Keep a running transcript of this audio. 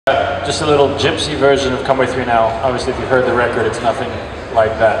Just a little Gypsy version of Come With Me Now. Obviously, if you've heard the record, it's nothing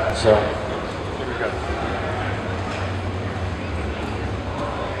like that. So, here we go.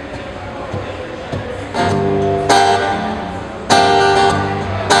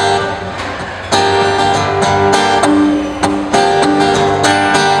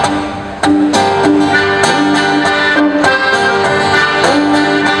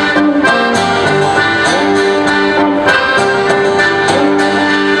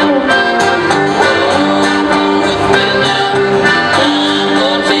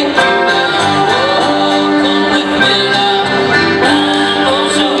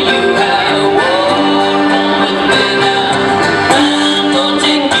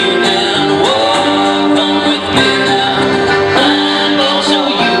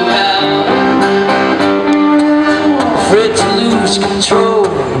 Control,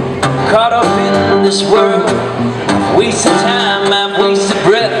 caught up in this world, wasted time, I've wasted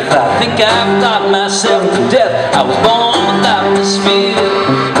breath. I think I've thought myself to death. I was born without this fear.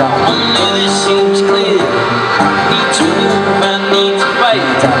 Now only this seems clear. I need to move, I need to fight,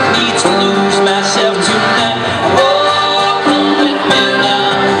 I need to lose myself tonight. Oh, come with me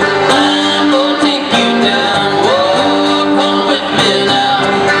now, I'm gonna take you down. Oh, come with me now,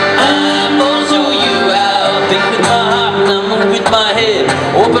 I'm gonna show you how. Think with my heart and I move with my head.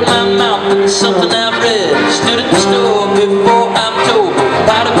 Open my mouth and something I've read. Stood at the store before I'm told.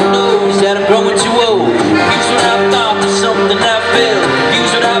 Part of it knows that I'm growing too old. Here's what I thought to something I felt.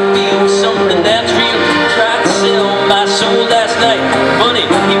 Here's what I feel, something that's real. Tried to sell my soul last night. Funny,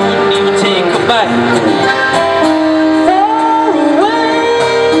 he wouldn't even take a bite.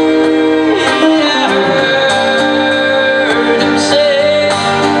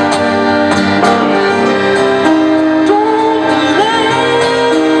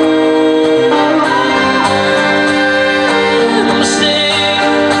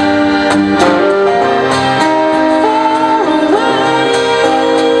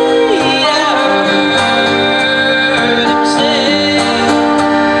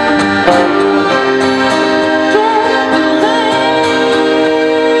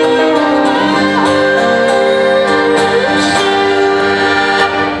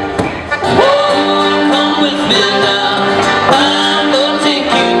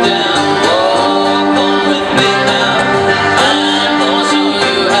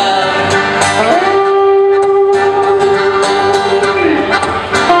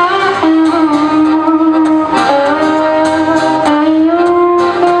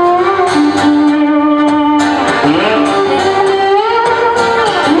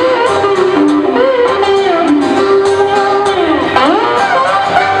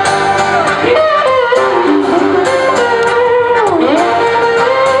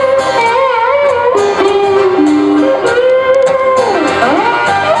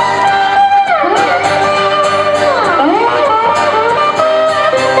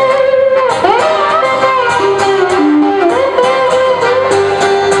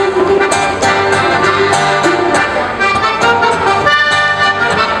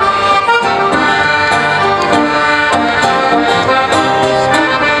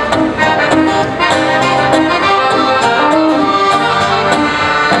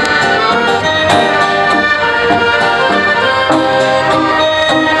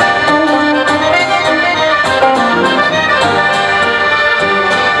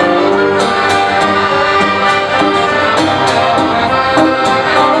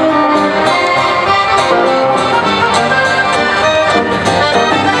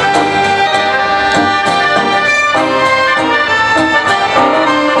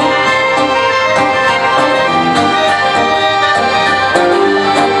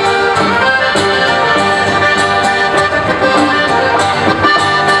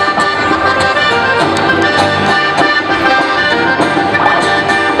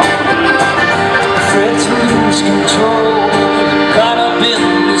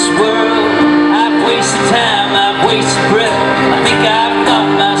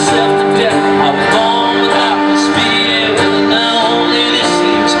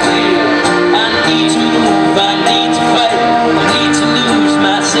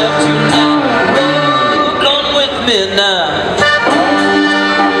 Midnight.